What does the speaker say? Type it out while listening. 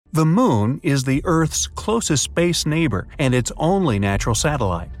The Moon is the Earth's closest space neighbor and its only natural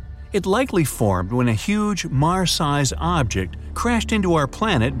satellite. It likely formed when a huge Mars-sized object crashed into our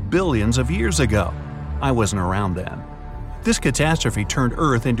planet billions of years ago. I wasn't around then. This catastrophe turned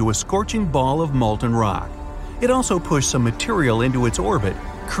Earth into a scorching ball of molten rock. It also pushed some material into its orbit,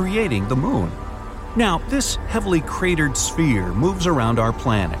 creating the Moon. Now, this heavily cratered sphere moves around our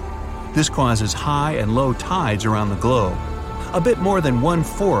planet. This causes high and low tides around the globe. A bit more than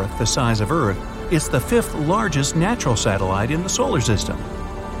 1/4 the size of Earth, it's the 5th largest natural satellite in the solar system.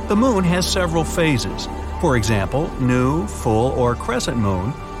 The Moon has several phases. For example, new, full, or crescent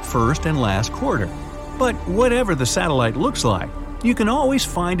moon, first and last quarter. But whatever the satellite looks like, you can always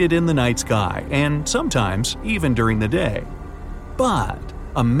find it in the night sky, and sometimes even during the day. But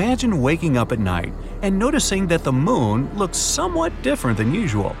imagine waking up at night and noticing that the Moon looks somewhat different than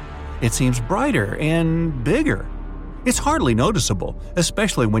usual. It seems brighter and bigger. It's hardly noticeable,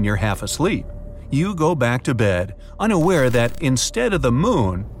 especially when you're half asleep. You go back to bed, unaware that instead of the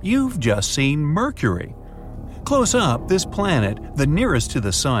Moon, you've just seen Mercury. Close up, this planet, the nearest to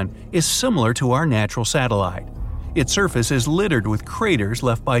the Sun, is similar to our natural satellite. Its surface is littered with craters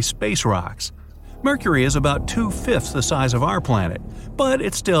left by space rocks. Mercury is about 2/5 the size of our planet, but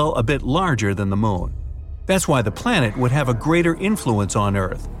it's still a bit larger than the Moon. That's why the planet would have a greater influence on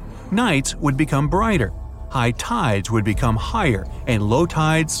Earth. Nights would become brighter. High tides would become higher, and low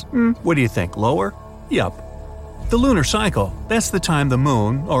tides, what do you think, lower? Yup. The lunar cycle, that's the time the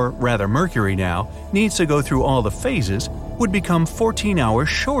Moon, or rather Mercury now, needs to go through all the phases, would become 14 hours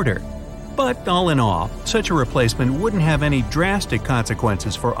shorter. But all in all, such a replacement wouldn't have any drastic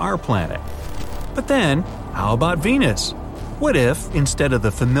consequences for our planet. But then, how about Venus? What if, instead of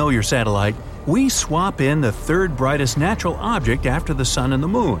the familiar satellite, we swap in the third brightest natural object after the Sun and the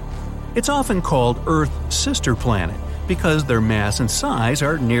Moon? It's often called Earth's sister planet because their mass and size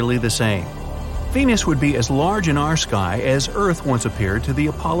are nearly the same. Venus would be as large in our sky as Earth once appeared to the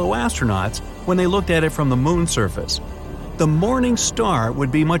Apollo astronauts when they looked at it from the Moon's surface. The morning star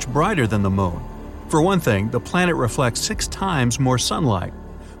would be much brighter than the Moon. For one thing, the planet reflects 6 times more sunlight.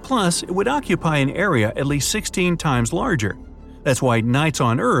 Plus, it would occupy an area at least 16 times larger. That's why nights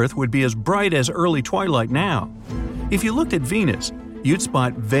on Earth would be as bright as early twilight now. If you looked at Venus, you'd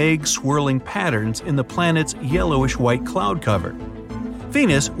spot vague swirling patterns in the planet's yellowish-white cloud cover.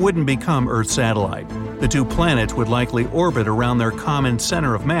 Venus wouldn't become Earth's satellite. The two planets would likely orbit around their common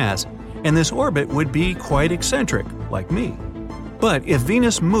center of mass, and this orbit would be quite eccentric, like me. But if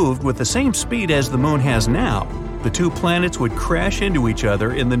Venus moved with the same speed as the Moon has now, the two planets would crash into each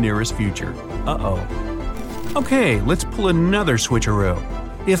other in the nearest future. Uh-oh. Okay, let's pull another switcheroo.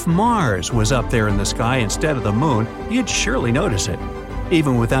 If Mars was up there in the sky instead of the Moon, you'd surely notice it.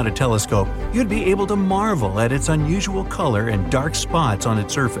 Even without a telescope, you'd be able to marvel at its unusual color and dark spots on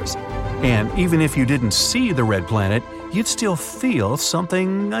its surface. And even if you didn't see the red planet, you'd still feel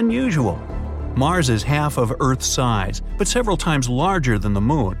something unusual. Mars is half of Earth's size, but several times larger than the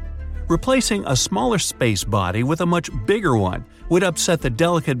Moon. Replacing a smaller space body with a much bigger one would upset the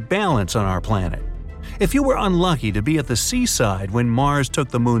delicate balance on our planet. If you were unlucky to be at the seaside when Mars took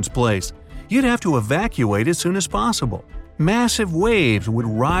the Moon's place, you'd have to evacuate as soon as possible. Massive waves would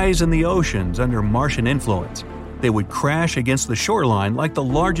rise in the oceans under Martian influence. They would crash against the shoreline like the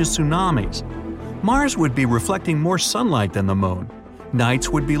largest tsunamis. Mars would be reflecting more sunlight than the Moon. Nights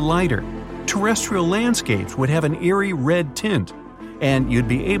would be lighter. Terrestrial landscapes would have an eerie red tint. And you'd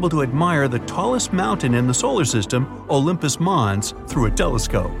be able to admire the tallest mountain in the solar system, Olympus Mons, through a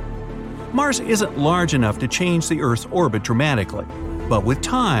telescope. Mars isn't large enough to change the Earth's orbit dramatically, but with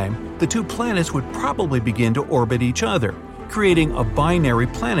time, the two planets would probably begin to orbit each other, creating a binary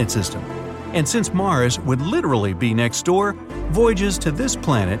planet system. And since Mars would literally be next door, voyages to this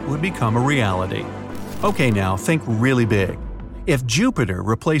planet would become a reality. Okay, now think really big. If Jupiter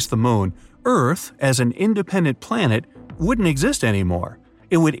replaced the Moon, Earth, as an independent planet, wouldn't exist anymore.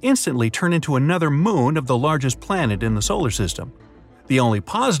 It would instantly turn into another moon of the largest planet in the solar system. The only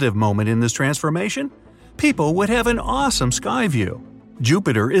positive moment in this transformation? People would have an awesome sky view.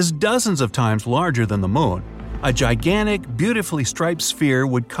 Jupiter is dozens of times larger than the Moon. A gigantic, beautifully striped sphere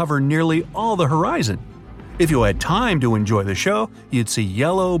would cover nearly all the horizon. If you had time to enjoy the show, you'd see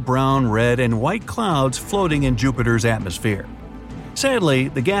yellow, brown, red, and white clouds floating in Jupiter's atmosphere. Sadly,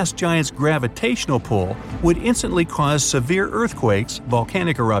 the gas giant's gravitational pull would instantly cause severe earthquakes,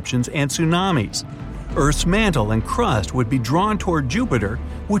 volcanic eruptions, and tsunamis. Earth's mantle and crust would be drawn toward Jupiter,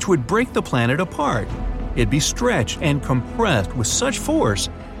 which would break the planet apart. It'd be stretched and compressed with such force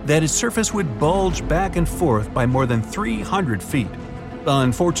that its surface would bulge back and forth by more than 300 feet.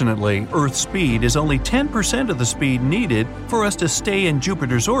 Unfortunately, Earth's speed is only 10% of the speed needed for us to stay in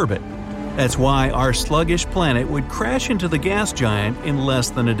Jupiter's orbit. That's why our sluggish planet would crash into the gas giant in less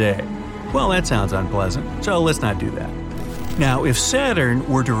than a day. Well, that sounds unpleasant, so let's not do that. Now, if Saturn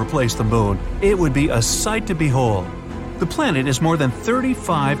were to replace the Moon, it would be a sight to behold. The planet is more than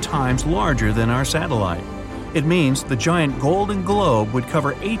 35 times larger than our satellite. It means the giant golden globe would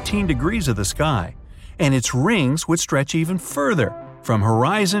cover 18 degrees of the sky, and its rings would stretch even further, from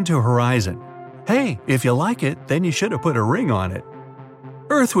horizon to horizon. Hey, if you like it, then you should have put a ring on it.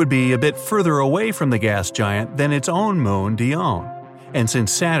 Earth would be a bit further away from the gas giant than its own moon, Dione. And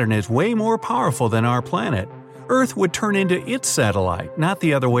since Saturn is way more powerful than our planet, Earth would turn into its satellite, not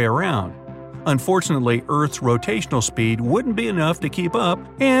the other way around. Unfortunately, Earth's rotational speed wouldn't be enough to keep up,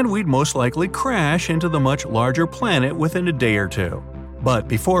 and we'd most likely crash into the much larger planet within a day or two. But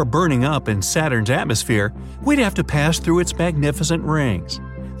before burning up in Saturn's atmosphere, we'd have to pass through its magnificent rings.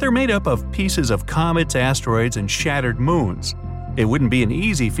 They're made up of pieces of comets, asteroids, and shattered moons. It wouldn't be an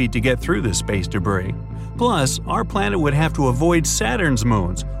easy feat to get through this space debris. Plus, our planet would have to avoid Saturn's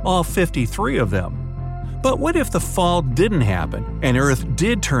moons, all 53 of them. But what if the fall didn't happen, and Earth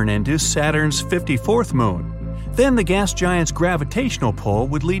did turn into Saturn's 54th moon? Then the gas giant's gravitational pull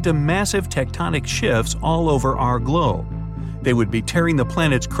would lead to massive tectonic shifts all over our globe. They would be tearing the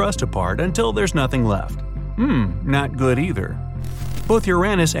planet's crust apart until there's nothing left. Not good either. Both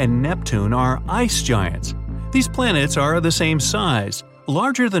Uranus and Neptune are ice giants. These planets are the same size,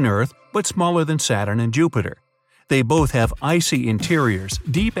 larger than Earth, but smaller than Saturn and Jupiter. They both have icy interiors,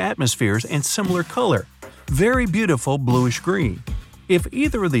 deep atmospheres, and similar color. Very beautiful bluish-green. If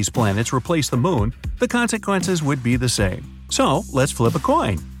either of these planets replaced the Moon, the consequences would be the same. So, let's flip a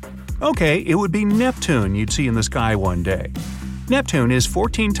coin. Okay, it would be Neptune you'd see in the sky one day. Neptune is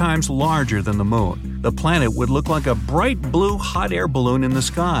 14 times larger than the Moon. The planet would look like a bright blue hot air balloon in the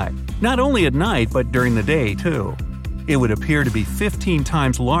sky, not only at night but during the day too. It would appear to be 15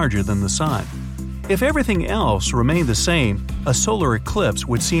 times larger than the Sun. If everything else remained the same, a solar eclipse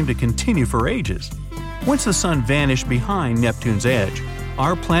would seem to continue for ages. Once the Sun vanished behind Neptune's edge,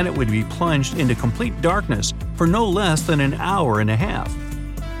 our planet would be plunged into complete darkness for no less than an hour and a half.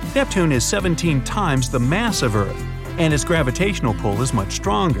 Neptune is 17 times the mass of Earth, and its gravitational pull is much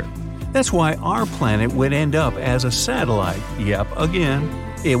stronger. That's why our planet would end up as a satellite. Yep, again.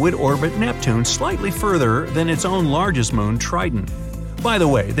 It would orbit Neptune slightly further than its own largest moon, Triton. By the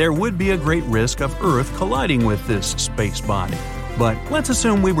way, there would be a great risk of Earth colliding with this space body. But let's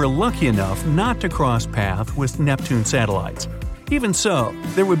assume we were lucky enough not to cross paths with Neptune satellites. Even so,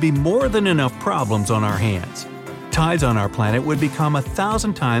 there would be more than enough problems on our hands. Tides on our planet would become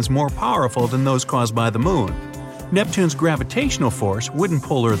 1,000 times more powerful than those caused by the Moon. Neptune's gravitational force wouldn't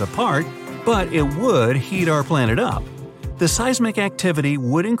pull Earth apart, but it would heat our planet up. The seismic activity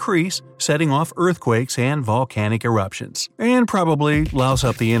would increase, setting off earthquakes and volcanic eruptions. And probably louse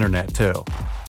up the internet too.